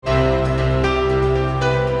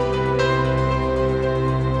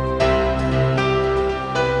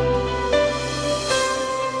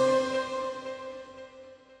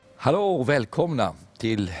Hallå och välkomna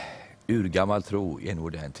till Urgammal tro i en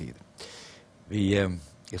modern tid. Vi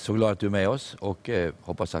är så glada att du är med oss och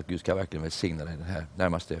hoppas att Gud ska verkligen välsigna dig den här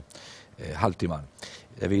närmaste halvtimman.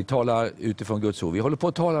 Vi talar utifrån Guds ord. Vi håller på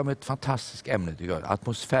att tala om ett fantastiskt ämne,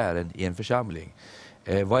 atmosfären i en församling.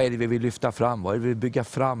 Vad är det vi vill lyfta fram? Vad är det vi vill bygga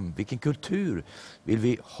fram? Vilken kultur vill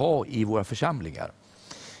vi ha i våra församlingar?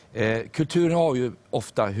 Kulturen har ju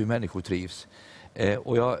ofta hur människor trivs.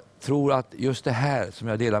 Och jag tror att just det här som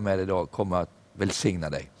jag delar med dig idag kommer att välsigna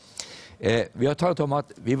dig. Vi har talat om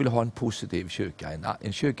att vi vill ha en positiv kyrka.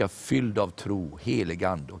 En kyrka fylld av tro, helig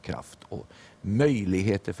ande och kraft och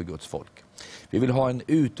möjligheter för Guds folk. Vi vill ha en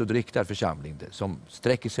utåtriktad församling som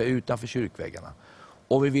sträcker sig utanför kyrkväggarna.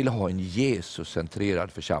 Och vi vill ha en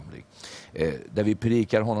Jesus-centrerad församling. Där vi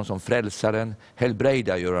predikar honom som frälsaren,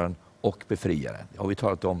 helbrägdagöraren och befriaren. Det har vi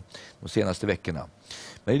talat om de senaste veckorna.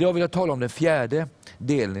 Men idag vill jag tala om den fjärde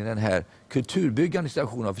delen i den här kulturbyggande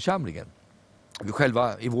stationen av församlingen. Vi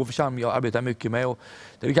själva i vår församling arbetar mycket med och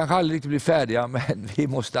där vi kanske aldrig riktigt blir färdiga, men vi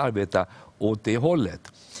måste arbeta åt det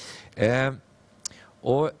hållet.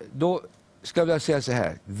 Och då ska jag vilja säga så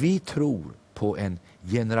här, vi tror på en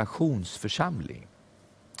generationsförsamling.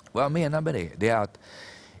 Vad jag menar med det är att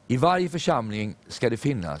i varje församling ska det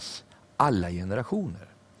finnas alla generationer.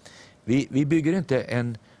 Vi bygger inte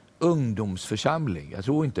en ungdomsförsamling. Jag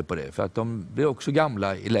tror inte på det, för att de blir också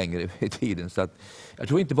gamla i längre tiden. Så att jag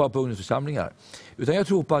tror inte bara på ungdomsförsamlingar. Utan jag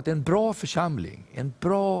tror på att en bra församling, en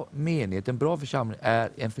bra menighet, en bra församling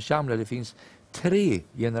är en församling där det finns 3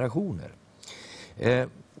 generationer.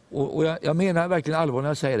 Och jag menar verkligen allvar när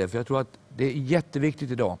jag säger det, för jag tror att det är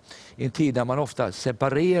jätteviktigt idag. I en tid där man ofta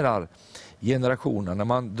separerar generationerna, när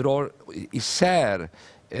man drar isär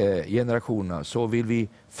generationerna, så vill vi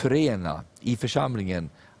förena i församlingen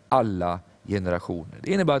alla generationer.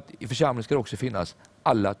 Det innebär att i församlingen ska det också finnas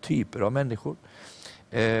alla typer av människor.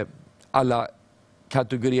 Alla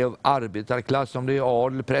kategorier av arbetarklass, om det är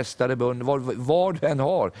adel, präster, bönder, vad du än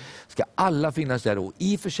har, ska alla finnas där. Och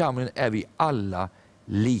i församlingen är vi alla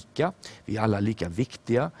lika. Vi är alla lika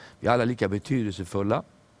viktiga. Vi är alla lika betydelsefulla.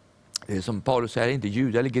 Som Paulus säger, inte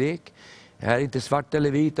jude eller grek. Här är inte svart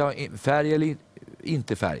eller vit, färg eller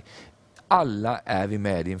inte färg. Alla är vi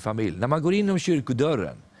med i en familj. När man går in om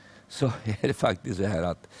kyrkodörren så är det faktiskt så här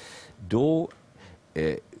att då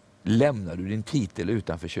lämnar du din titel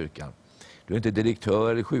utanför kyrkan. Du är inte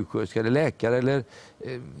direktör eller sjuksköterska eller läkare eller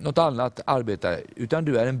något annat arbetare, utan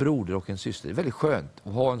du är en broder och en syster. Det är väldigt skönt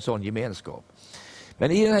att ha en sån gemenskap.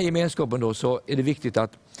 Men i den här gemenskapen då så är det viktigt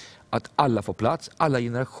att alla får plats, alla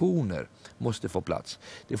generationer måste få plats.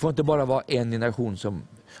 Det får inte bara vara en generation som...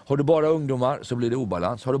 Har du bara ungdomar så blir det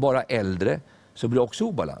obalans. Har du bara äldre så blir det också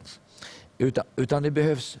obalans. Utan det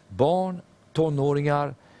behövs barn,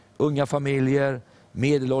 tonåringar, unga familjer,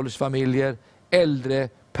 medelålders familjer, äldre,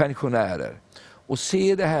 pensionärer. Och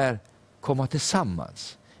se det här komma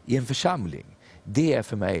tillsammans i en församling, det är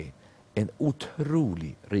för mig en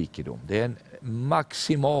otrolig rikedom. Det är en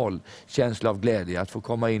maximal känsla av glädje att få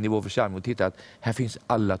komma in i vår församling och titta att här finns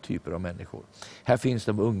alla typer av människor. Här finns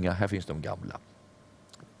de unga, här finns de gamla.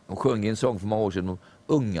 De sjöng en sång för många år sedan, de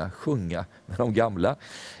unga sjunga med de gamla.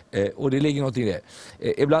 Och det ligger något i det.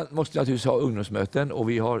 Ibland måste vi naturligtvis ha ungdomsmöten och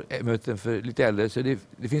vi har möten för lite äldre, så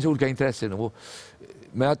det finns olika intressen.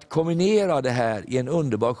 Men att kombinera det här i en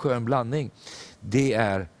underbar skön blandning, det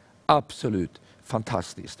är absolut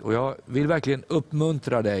fantastiskt. Och jag vill verkligen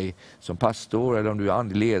uppmuntra dig som pastor eller om du är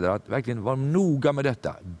andlig ledare att verkligen vara noga med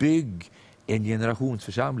detta. Bygg en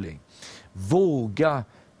generationsförsamling. Våga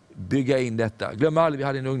bygga in detta. Glöm aldrig, vi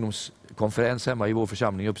hade en ungdomskonferens hemma i vår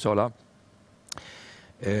församling i Uppsala.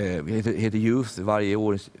 Vi heter Youth. Varje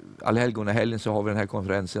år, allhelgonahelgen, så har vi den här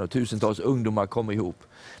konferensen och tusentals ungdomar kommer ihop.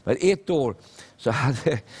 Men ett år så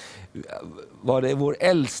var det vår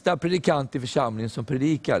äldsta predikant i församlingen som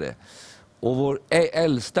predikade. Och vår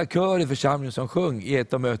äldsta kör i församlingen som sjöng i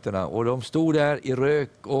ett av mötena. Och de stod där i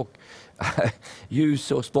rök och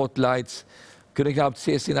ljus och spotlights. Kunde knappt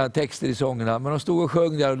se sina texter i sångerna. Men de stod och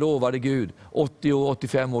sjöng där och lovade Gud. 80 och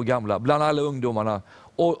 85 år gamla. Bland alla ungdomarna.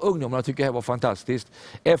 Och ungdomarna tycker det här var fantastiskt.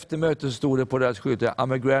 Efter mötet så stod det på deras skylt: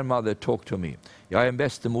 I'm a grandmother, talk to me. Jag är en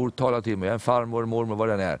bästemor, tala till mig. Jag är en farmor, mormor, vad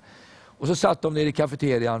den är. Och så satt de nere i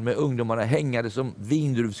kafeterian med ungdomarna hängade som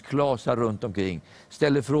vindruvsklasar runt omkring.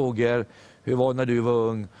 Ställde frågor. Hur var det när du var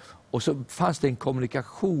ung? Och så fanns det en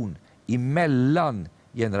kommunikation emellan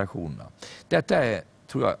generationerna. Detta är,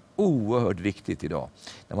 tror jag, oerhört viktigt idag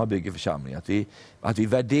när man bygger församling. Att vi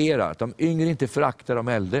värderar att de yngre inte föraktar de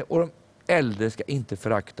äldre och de äldre ska inte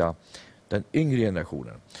förakta den yngre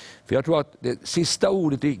generationen. För jag tror att det sista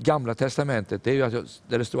ordet i Gamla testamentet, det är ju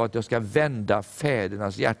där det står att jag ska vända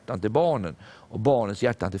fädernas hjärtan till barnen och barnens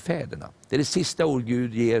hjärtan till fäderna. Det är det sista ord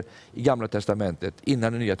Gud ger i Gamla testamentet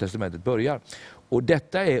innan det Nya testamentet börjar. Och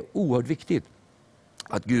detta är oerhört viktigt,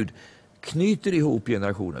 att Gud knyter ihop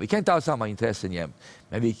generationer. Vi kan inte ha samma intressen jämt,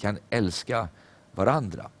 men vi kan älska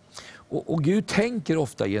varandra. Och Gud tänker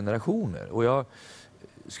ofta generationer. Och jag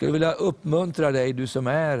skulle vilja uppmuntra dig, du som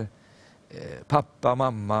är pappa,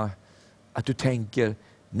 mamma, att du tänker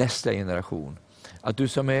nästa generation. Att du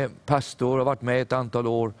som är pastor och har varit med ett antal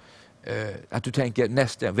år, att du tänker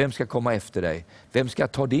nästa, vem ska komma efter dig? Vem ska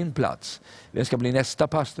ta din plats? Vem ska bli nästa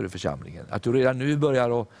pastor i församlingen? Att du redan nu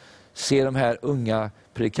börjar att se de här unga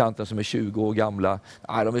predikanterna som är 20 år gamla.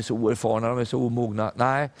 Nej, de är så oerfarna, de är så omogna.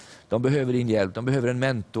 Nej, de behöver din hjälp, de behöver en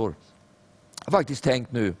mentor. Jag har faktiskt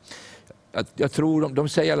tänkt nu, att jag tror, de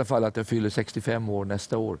säger i alla fall att jag fyller 65 år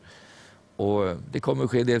nästa år. Och det kommer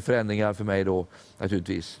att ske en del förändringar för mig då,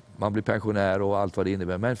 naturligtvis. Man blir pensionär och allt vad det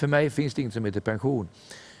innebär. Men för mig finns det inget som heter pension.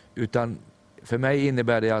 Utan för mig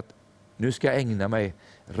innebär det att nu ska jag ägna mig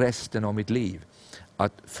resten av mitt liv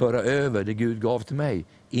att föra över det Gud gav till mig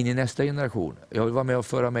in i nästa generation. Jag vill vara med och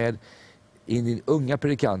föra med in i unga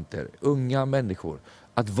predikanter, unga människor.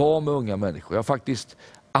 Att vara med unga människor. Jag har faktiskt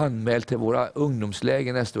anmält till våra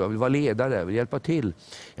ungdomsläger nästa år. Jag vill vara ledare, jag vill hjälpa till.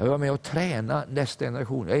 Jag vill vara med och träna nästa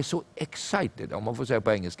generation. Jag är så excited, om man får säga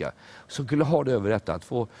på engelska. Så skulle ha det över detta, att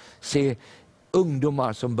få se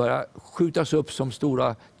ungdomar som börjar skjutas upp som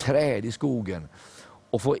stora träd i skogen.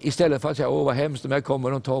 Och få, istället för att säga, åh vad hemskt om jag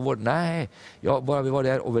kommer och tar vårt. Nej, jag bara vill vara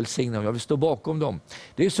där och välsigna dem. Jag vill stå bakom dem.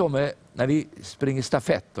 Det är som när vi springer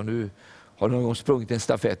stafett. Och nu har någon gång sprungit en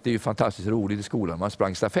stafett. Det är ju fantastiskt roligt i skolan. Man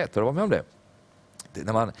sprang stafett. Har du varit med om det?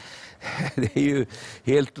 Det är ju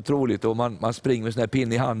helt otroligt. Och man springer med sån här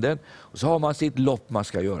pinne i handen. Och så har man sitt lopp man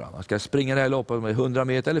ska göra. Man ska springa det här loppet med 100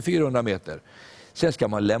 meter eller 400 meter. Sen ska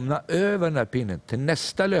man lämna över den här pinnen till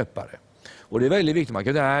nästa löpare. Och det är väldigt viktigt. Man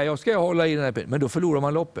kan säga, nej, jag ska hålla i den här pinnen. Men då förlorar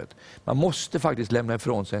man loppet. Man måste faktiskt lämna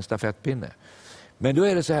ifrån sig en stafettpinne. Men då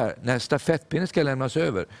är det så här, när stafettpinnen ska lämnas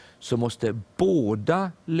över så måste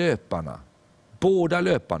båda löparna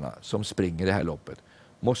som springer det här loppet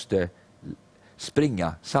måste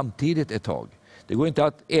springa samtidigt ett tag. Det går inte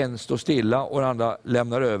att en står stilla och den andra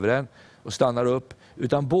lämnar över en och stannar upp,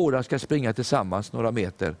 utan båda ska springa tillsammans några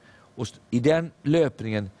meter. Och i den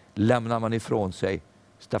löpningen lämnar man ifrån sig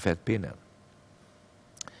stafettpinnen.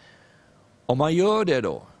 Om man gör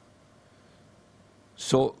det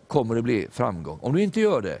så kommer det bli framgång. Om du inte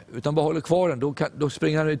gör det, utan bara håller kvar den, då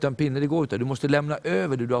springer du utan pinne, det går inte. Du måste lämna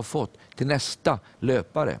över det du har fått till nästa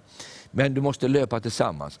löpare. Men du måste löpa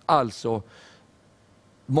tillsammans. Alltså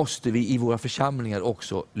måste vi i våra församlingar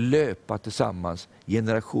också löpa tillsammans,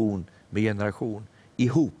 generation med generation,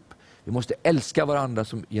 ihop. Vi måste älska varandra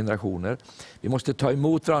som generationer. Vi måste ta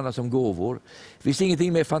emot varandra som gåvor. Det finns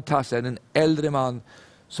ingenting mer fantastiskt än en äldre man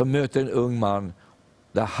som möter en ung man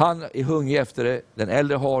där han är hungrig efter det, den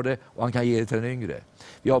äldre har det och han kan ge det till den yngre.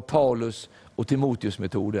 Vi har Paulus och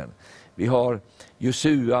Timoteus-metoden. Vi har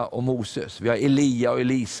Josua och Moses. Vi har Elia och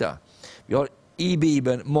Elisa. Vi har i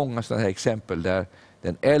Bibeln många sådana här exempel där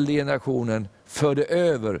den äldre generationen förde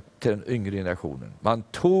över till den yngre generationen. Man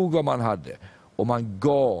tog vad man hade och man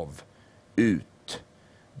gav ut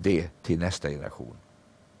det till nästa generation.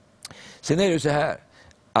 Sen är det så här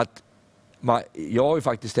att jag har ju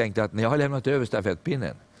faktiskt tänkt att när jag har lämnat över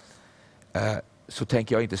stafettpinnen så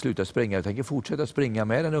tänker jag inte sluta springa. Jag tänker fortsätta springa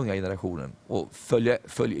med den unga generationen och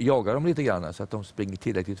jaga dem lite grann så att de springer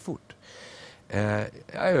tillräckligt fort. Jag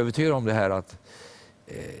är övertygad om det här att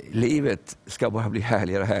livet ska bara bli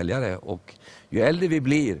härligare och härligare. Och ju äldre vi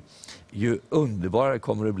blir, ju underbarare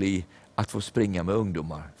kommer det bli att få springa med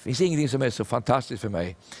ungdomar. Det finns ingenting som är så fantastiskt för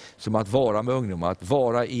mig som att vara med ungdomar. Att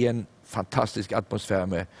vara i en fantastisk atmosfär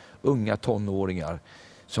med unga tonåringar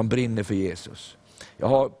som brinner för Jesus. Jag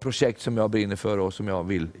har projekt som jag brinner för och som jag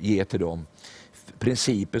vill ge till dem.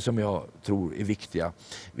 Principer som jag tror är viktiga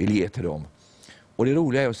vill ge till dem. Och det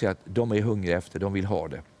roliga är att se att de är hungriga efter, de vill ha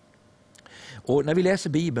det. Och när vi läser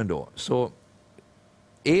Bibeln då så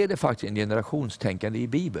är det faktiskt en generationstänkande i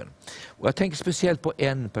Bibeln. Och jag tänker speciellt på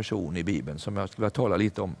en person i Bibeln som jag skulle vilja tala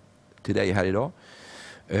lite om till dig här idag.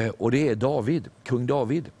 Och det är David, kung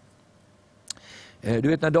David. Du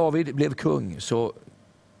vet, när David blev kung så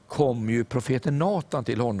kom ju profeten Natan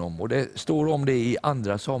till honom. Och det står om det i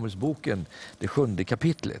andra Samuelsboken, det 7:e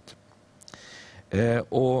kapitlet.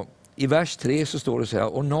 Och i vers 3 så står det så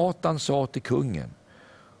här: och Natan sa till kungen: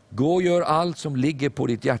 gå och gör allt som ligger på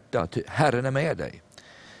ditt hjärta, Herren är med dig.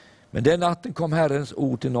 Men den natten kom Herrens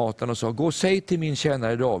ord till Natan och sa, gå och säg till min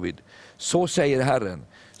tjänare David, så säger Herren,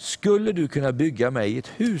 skulle du kunna bygga mig ett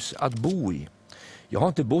hus att bo i? Jag har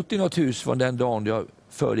inte bott i något hus från den dagen jag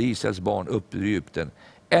förde Israels barn upp ur Egypten,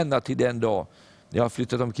 ända till den dag när jag har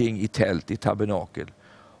flyttat omkring i tält, i tabernakel.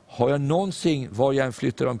 Har jag någonsin, var jag än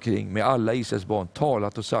flyttar omkring med alla Israels barn,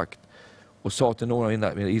 talat och sagt och sa till någon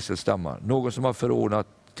av mina Israels stammar, någon som har förordnat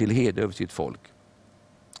till heder över sitt folk.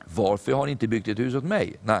 Varför har ni inte byggt ett hus åt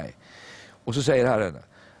mig? Nej. Och så säger Herren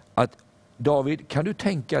att David, kan du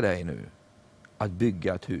tänka dig nu att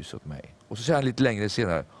bygga ett hus åt mig? Och så säger han lite längre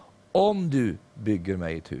senare, om du bygger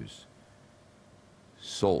mig ett hus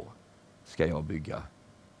så ska jag bygga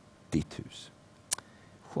ditt hus.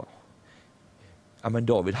 Wow. Ja, men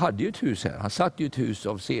David hade ju ett hus här. Han satt ju ett hus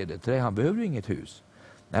av cederträ. Han behöver ju inget hus.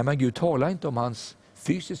 Nej, men Gud talar inte om hans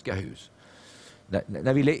fysiska hus.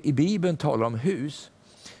 När vi i Bibeln talar om hus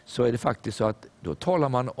så är det faktiskt så att då talar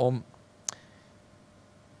man om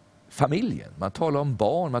familjen. Man talar om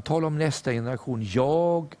barn, man talar om nästa generation.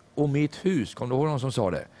 Jag och mitt hus, kom du ihåg någon som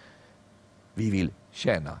sa det? Vi vill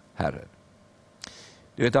tjäna Herren.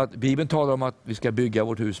 Du vet att Bibeln talar om att vi ska bygga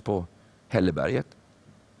vårt hus på Hälleberget.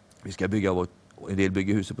 Vi ska bygga en del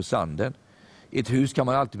bygger huset på sanden. I ett hus kan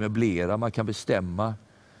man alltid möblera, man kan bestämma.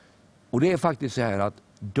 Och det är faktiskt så här att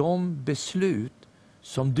de beslut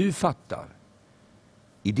som du fattar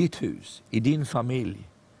i ditt hus, i din familj,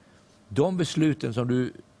 de besluten som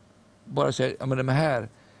du bara säger, ja, men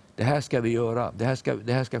det här ska vi göra, det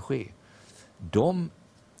här ska ske. De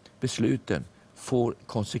besluten får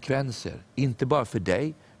konsekvenser, inte bara för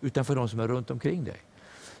dig utan för de som är runt omkring dig.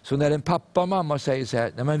 Så när en pappa och mamma säger så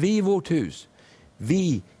här, nej men vi i vårt hus,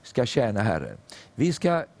 vi ska tjäna Herren. Vi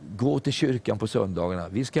ska gå till kyrkan på söndagarna.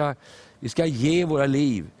 Vi ska ge våra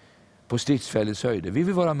liv på stridsfällets höjder. Vi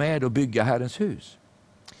vill vara med och bygga Herrens hus.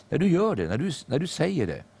 När du gör det, när du säger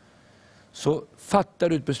det, så fattar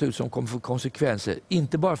du ett beslut som kommer få konsekvenser,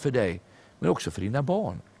 inte bara för dig, men också för dina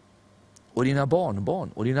barn. Och dina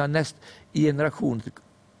barnbarn och dina generationer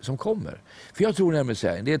som kommer. För jag tror nämligen så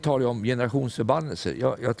här, det talar om generationsförbannelser.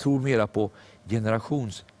 Jag tror mera på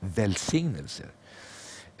generationsvälsignelser.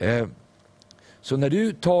 Så när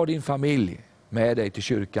du tar din familj med dig till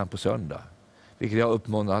kyrkan på söndag, vilket jag har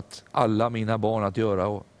uppmanat alla mina barn att göra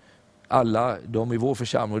och alla de i vår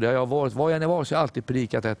församling, och där jag har varit, var jag än var så har jag alltid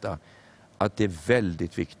predikat detta, att det är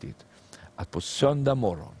väldigt viktigt att på söndag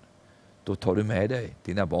morgon, då tar du med dig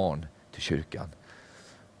dina barn till kyrkan.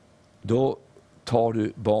 Då tar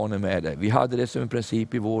du barnen med dig. Vi hade det som en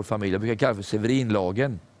princip i vår familj. Jag brukar kalla det för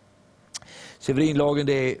Severinlagen. Severinlagen,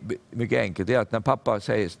 det är mycket enkelt. Det är att när pappa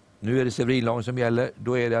säger nu är det Severinlagen som gäller,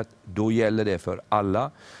 då gäller det för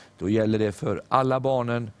alla. Då gäller det för alla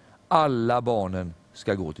barnen. Alla barnen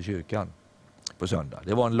ska gå till kyrkan på söndag.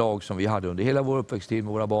 Det var en lag som vi hade under hela vår uppväxttid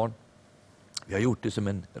med våra barn. Vi har gjort det som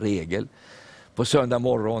en regel. På söndag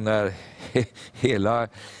morgon när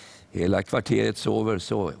hela kvarteret sover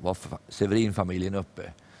så var Severinfamiljen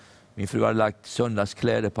uppe. Min fru hade lagt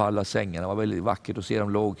söndagskläder på alla sängarna. Det var väldigt vackert att se dem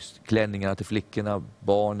låg. Klänningarna till flickorna,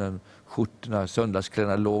 barnen, skjortorna,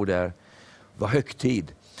 söndagskläderna låg där. Det var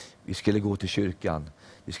högtid. Vi skulle gå till kyrkan.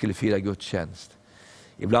 Vi skulle fira gudstjänst.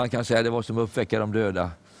 Ibland kan jag säga att det var som att uppväcka de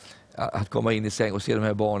döda. Att komma in i säng och se de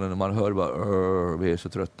här barnen och man hör bara vi är så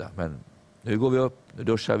trötta. Men nu går vi upp, nu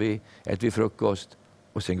duschar vi, äter vi frukost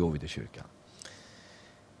och sen går vi till kyrkan.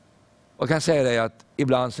 Jag kan säga dig att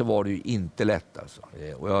ibland så var det ju inte lätt alltså.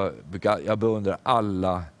 Och jag beundrar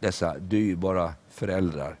alla dessa dyrbara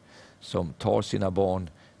föräldrar som tar sina barn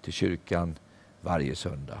till kyrkan varje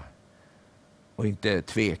söndag. Och inte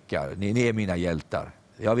tvekar. Ni är mina hjältar.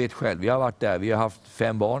 Jag vet själv, vi har varit där, vi har haft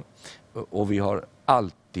 5 barn och vi har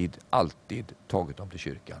alltid tagit dem till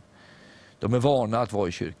kyrkan. De är vana att vara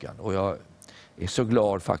i kyrkan och jag är så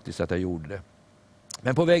glad faktiskt att jag gjorde det.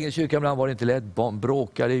 Men på vägen till kyrkan ibland var det inte lätt. Barn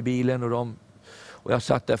bråkade i bilen och jag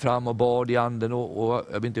satt där fram och bad i anden och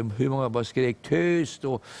jag vet inte hur många bara skrek tyst.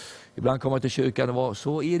 Och ibland kom jag till kyrkan och var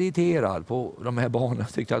så irriterad på de här barnen.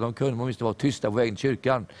 Tyckte att man måste vara tysta på vägen till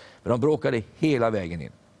kyrkan. Men de bråkade hela vägen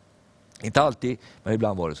in. Inte alltid, men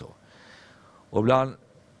ibland var det så. Och ibland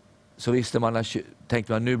så visste man,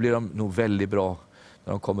 tänkte man nu blir de nog väldigt bra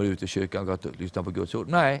när de kommer ut i kyrkan och lyssnar på Guds ord.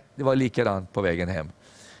 Nej, det var likadant på vägen hem.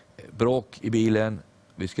 Bråk i bilen,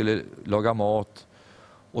 vi skulle laga mat.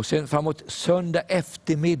 Och sen framåt söndag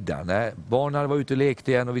eftermiddag när barnen var ute och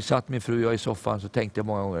lekte igen och vi satt min fru och jag i soffan, så tänkte jag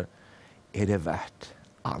många gånger, är det värt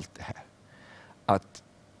allt det här? Att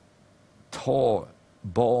ta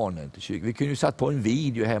barnen till kyrkan. Vi kunde ju satt på en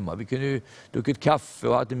video hemma, vi kunde ju druckit kaffe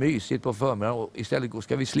och haft det mysigt på förmiddagen och istället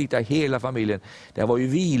ska vi slita hela familjen. Det var ju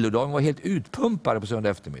vilodagen, var helt utpumpade på söndag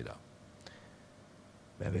eftermiddag.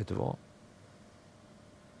 Men vet du vad?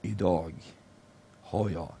 Idag har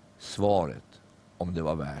jag svaret om det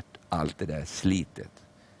var värt allt det där slitet.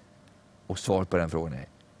 Och svaret på den frågan är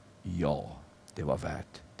ja, det var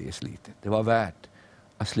värt det slitet. Det var värt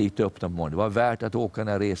att slita upp dem på morgonen. Det var värt att åka den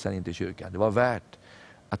här resan in till kyrkan. Det var värt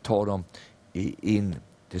att ta dem in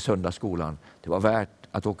till söndagsskolan. Det var värt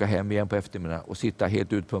att åka hem igen på eftermiddagen och sitta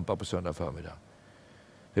helt utpumpad på söndag förmiddag.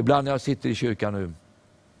 För ibland när jag sitter i kyrkan nu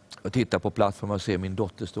och tittar på plattformen och ser min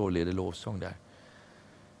dotter stå och leder lovsång där.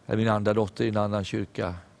 Eller min andra dotter i en annan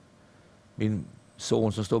kyrka. Min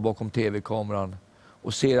son som står bakom tv-kameran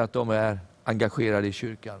och ser att de är engagerade i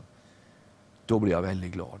kyrkan. Då blir jag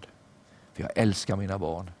väldigt glad. För jag älskar mina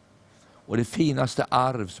barn. Och det finaste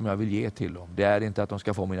arv som jag vill ge till dem, det är inte att de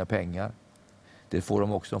ska få mina pengar. Det får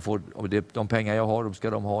de också. De pengar jag har, de ska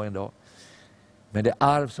de ha en dag. Men det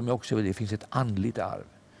arv som jag också vill, det finns ett andligt arv.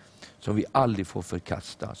 Som vi aldrig får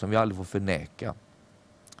förkasta, som vi aldrig får förneka.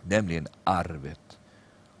 Nämligen arvet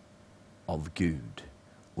av Gud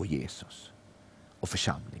och Jesus och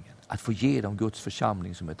församlingen. Att få ge dem Guds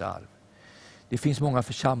församling som ett arv. Det finns många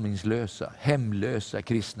församlingslösa, hemlösa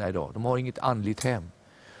kristna idag. De har inget andligt hem.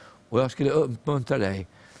 Och jag skulle uppmuntra dig,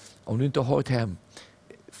 om du inte har ett hem,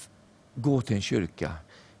 gå till en kyrka.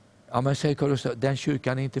 Ja, men säger Carlos, den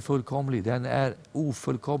kyrkan är inte fullkomlig, den är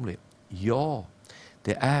ofullkomlig. Ja,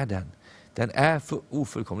 det är den. Den är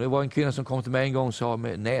ofullkomlig. Det var en kvinna som kom till mig en gång och sa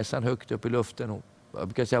med näsan högt upp i luften. Och jag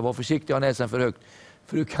brukar säga, var försiktig, ha näsan för högt.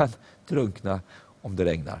 För du kan drunkna om det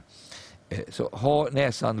regnar. Så ha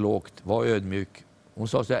näsan lågt, var ödmjuk. Hon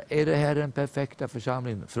sa så här, är det här den perfekta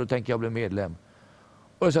församlingen? För då tänker jag bli medlem.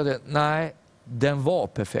 Och jag sa, nej, den var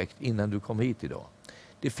perfekt innan du kom hit idag.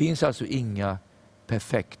 Det finns alltså inga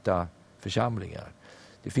perfekta församlingar.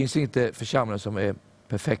 Det finns inte församlingar som är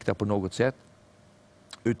perfekta på något sätt.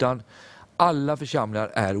 Utan alla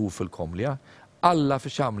församlingar är ofullkomliga. Alla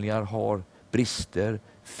församlingar har brister,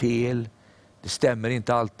 fel. Det stämmer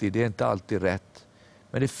inte alltid, det är inte alltid rätt.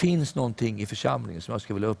 Men det finns någonting i församlingen som jag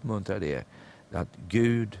skulle vilja uppmuntra det. Att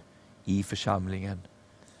Gud i församlingen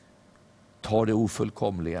tar det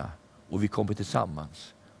ofullkomliga och vi kommer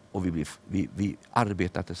tillsammans. Och vi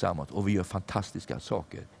arbetar tillsammans och vi gör fantastiska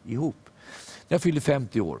saker ihop. När jag fyllde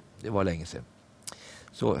 50 år, det var länge sedan,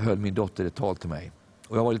 så höll min dotter ett tal till mig.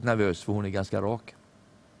 Och jag var lite nervös för hon är ganska rak.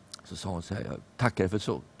 Så sa hon så här, jag tackar dig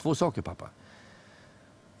för två saker pappa.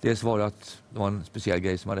 Dels var det att det var en speciell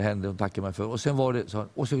grej som hade hänt och hon tackade mig för. Och sen var det så,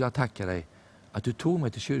 och så vill jag tacka dig att du tog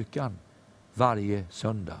mig till kyrkan varje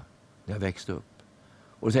söndag när jag växte upp.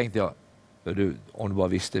 Och då tänkte jag, om du bara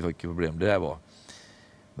visste vilket problem det där var.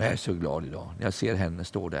 Men jag är så glad idag när jag ser henne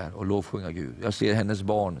stå där och lovsjunga Gud. Jag ser hennes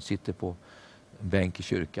barn sitta på en bänk i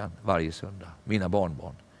kyrkan varje söndag. Mina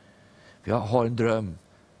barnbarn. För jag har en dröm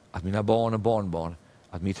att mina barn och barnbarn,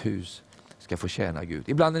 att mitt hus ska få tjäna Gud.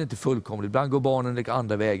 Ibland är det inte fullkomligt. Ibland går barnen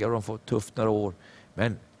andra vägar och de får tufft några år.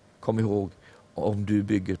 Men kom ihåg, om du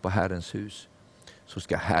bygger på Herrens hus så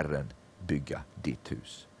ska Herren bygga ditt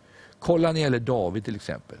hus. Kolla när det gäller David till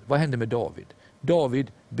exempel. Vad hände med David?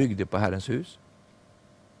 David byggde på Herrens hus.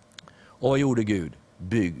 Och vad gjorde Gud?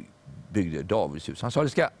 Byggde Davids hus. Han sa, det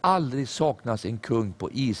ska aldrig saknas en kung på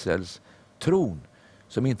Israels tron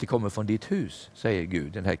som inte kommer från ditt hus, säger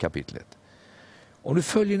Gud i det här kapitlet. Om du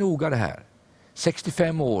följer noga det här.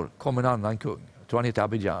 65 år kom en annan kung. Jag tror han heter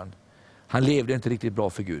Abidjan. Han levde inte riktigt bra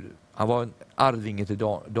för Gud. Han var en arvinge till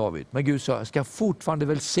David. Men Gud sa, jag ska fortfarande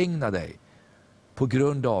välsigna dig på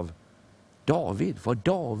grund av David. Vad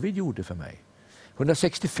David gjorde för mig.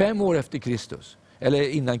 165 år efter Kristus.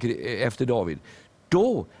 Eller efter David.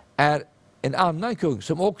 Då är en annan kung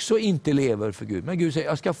som också inte lever för Gud. Men Gud säger,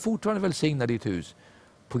 jag ska fortfarande välsigna ditt hus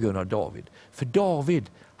på grund av David. För David,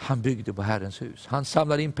 han byggde på Herrens hus. Han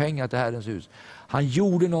samlade in pengar till Herrens hus. Han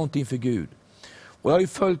gjorde någonting för Gud. Och jag har ju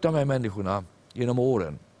följt de här människorna genom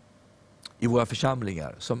åren i våra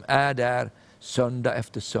församlingar som är där söndag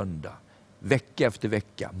efter söndag, vecka efter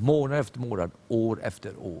vecka, månad efter månad, år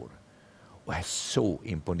efter år. Och jag är så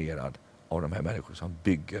imponerad av de här människorna som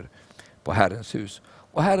bygger på Herrens hus.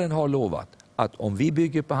 Och Herren har lovat att om vi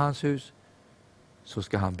bygger på hans hus så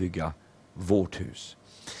ska han bygga vårt hus.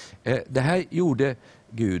 Det här gjorde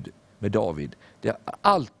Gud med David. Det har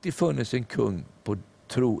alltid funnits en kung på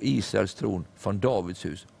Israels tron från Davids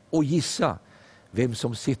hus. Och gissa vem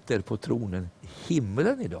som sitter på tronen i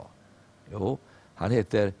himlen idag. Jo, han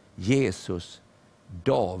heter Jesus,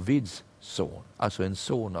 Davids son. Alltså en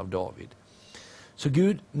son av David. Så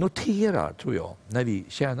Gud noterar, tror jag, när vi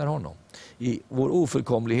tjänar honom. I vår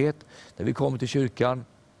ofullkomlighet, när vi kommer till kyrkan,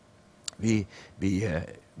 vi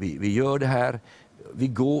gör det här.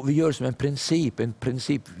 Vi gör som en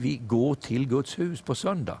princip, vi går till Guds hus på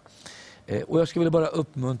söndag. Och jag skulle vilja bara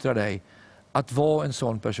uppmuntra dig att vara en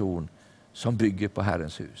sån person som bygger på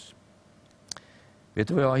Herrens hus. Vet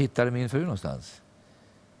du var jag hittade min fru någonstans?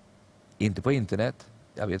 Inte på internet.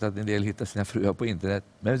 Jag vet att en del hittar sina fruar på internet.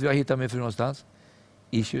 Men vet du var jag hittade min fru någonstans?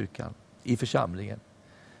 I kyrkan, i församlingen.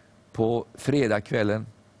 På fredagskvällen,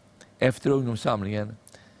 efter ungdomssamlingen,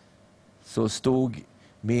 så stod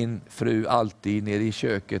min fru alltid nere i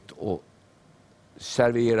köket och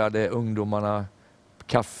serverade ungdomarna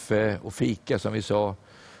kaffe och fika, som vi sa.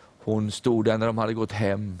 Hon stod där när de hade gått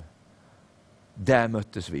hem. Där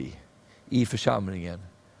möttes vi, i församlingen.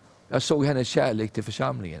 Jag såg hennes kärlek till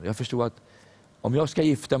församlingen. Jag förstod att om jag ska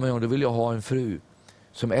gifta mig, då vill jag ha en fru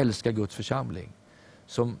som älskar Guds församling.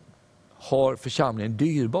 Som har församlingen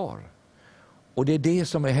dyrbar. Och det är det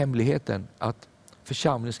som är hemligheten. Att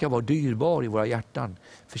församlingen ska vara dyrbar i våra hjärtan.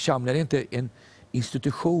 Församlingen är inte en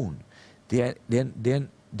institution. Det är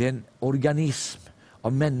en organism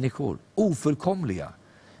av människor. Ofullkomliga.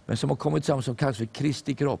 Men som har kommit samman som kallas för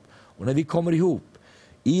Kristi kropp. Och när vi kommer ihop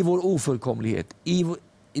i vår ofullkomlighet, i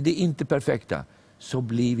det inte perfekta, så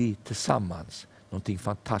blir vi tillsammans någonting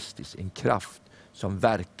fantastiskt. En kraft som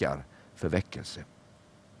verkar för väckelse.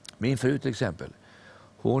 Min fru till exempel,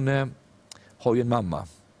 hon har ju en mamma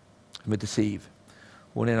som heter Siv.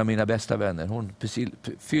 Hon är en av mina bästa vänner. Hon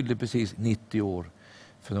fyllde precis 90 år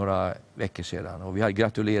för några veckor sedan. Och vi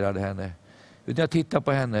gratulerade henne. När jag tittar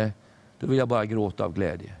på henne, då vill jag bara gråta av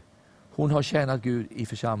glädje. Hon har tjänat Gud i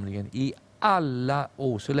församlingen i alla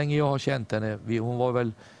år. Så länge jag har känt henne. Hon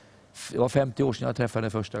var det var 50 år sedan jag träffade henne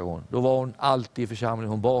första gången. Då var hon alltid i församlingen.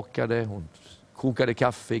 Hon bakade, hon kokade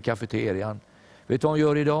kaffe i kafeterian. Vet du vad hon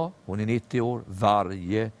gör idag? Hon är 90 år.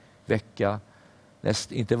 Varje vecka,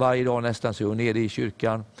 inte varje dag nästan, så är hon nere i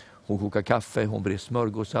kyrkan. Hon kokar kaffe, hon brer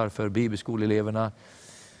smörgåsar för bibelskoleeleverna.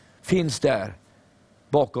 Finns där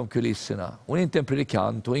bakom kulisserna. Hon är inte en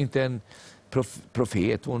predikant, hon är inte en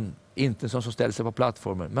profet, hon är inte en sån som ställer sig på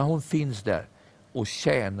plattformen. Men hon finns där och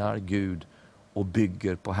tjänar Gud och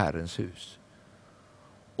bygger på Herrens hus.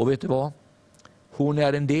 Och vet du vad? Hon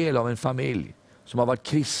är en del av en familj som har varit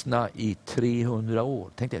kristna i 300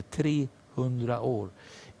 år. Tänk dig, 300 år.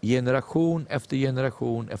 Generation efter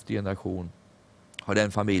generation efter generation har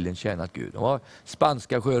den familjen tjänat Gud. De var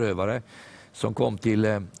spanska sjörövare som kom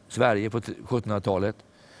till Sverige på 1700-talet.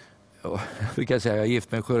 Jag brukar säga att jag är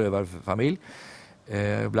gift med en sjörövarfamilj.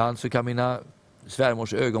 Ibland så kan mina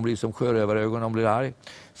svärmors ögon bli som sjörövarögon, hon blir arg.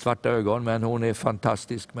 Svarta ögon, men hon är en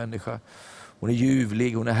fantastisk människa. Hon är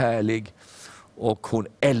ljuvlig, hon är härlig. Och hon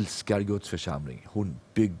älskar Guds församling. Hon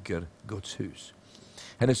bygger Guds hus.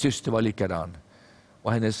 Hennes syster var likadan.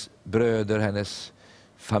 Och hennes bröder, hennes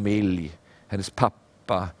familj, hennes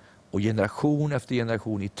pappa och generation efter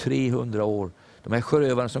generation i 300 år. De här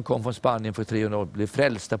sjörövarna som kom från Spanien för 300 år blev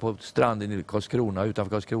frälsta på stranden i Karlskrona, utanför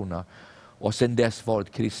Karlskrona. Och sedan dess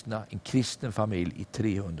varit kristna, en kristen familj i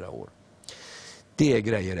 300 år. Det är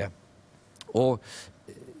grejer det. Och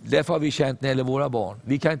därför har vi känt när det gäller våra barn.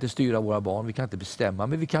 Vi kan inte styra våra barn, vi kan inte bestämma,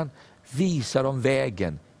 men vi kan visa dem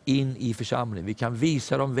vägen in i församlingen. Vi kan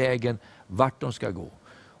visa dem vägen vart de ska gå.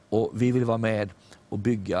 Och vi vill vara med och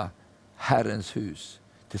bygga Herrens hus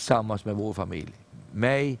tillsammans med vår familj.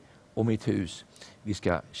 Mig och mitt hus. Vi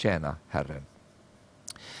ska tjäna Herren.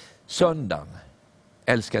 Söndagen,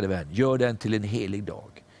 älskade vän, gör den till en helig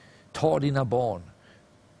dag. Ta dina barn,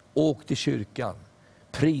 åk till kyrkan,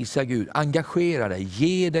 prisa Gud, engagera dig,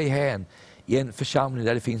 ge dig hän i en församling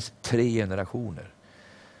där det finns 3 generationer.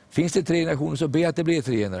 Finns det 3 generationer, så be att det blir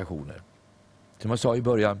 3 generationer. Som jag sa i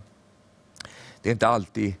början, det är inte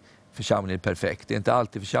alltid församlingen är perfekt. Det är inte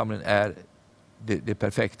alltid församlingen är det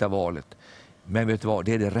perfekta valet. Men vet du vad,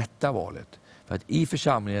 det är det rätta valet. För att i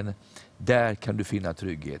församlingen, där kan du finna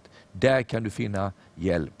trygghet. Där kan du finna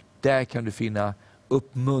hjälp. Där kan du finna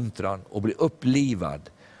uppmuntran och bli upplivad.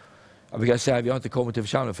 Jag brukar säga att vi har inte kommit till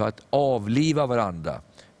församlingen för att avliva varandra,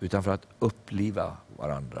 utan för att uppliva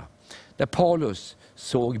varandra. När Paulus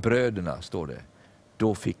såg bröderna, står det,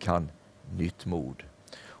 då fick han nytt mod.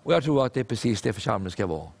 Och jag tror att det är precis det församlingen ska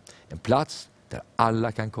vara. En plats där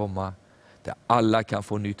alla kan komma, där alla kan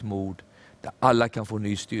få nytt mod, där alla kan få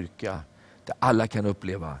ny styrka, där alla kan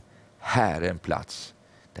uppleva, här är en plats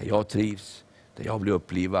där jag trivs, där jag blir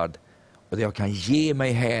upplivad och där jag kan ge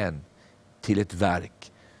mig hän till ett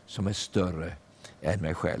verk som är större än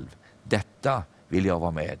mig själv. Detta vill jag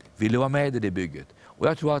vara med. Vill du vara med i det bygget? Och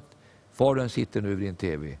jag tror att var den sitter nu vid din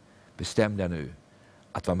tv, bestäm dig nu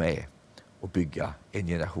att vara med och bygga en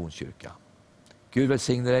generationskyrka. Gud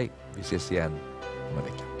välsigne dig. Vi ses igen om en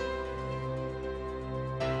vecka.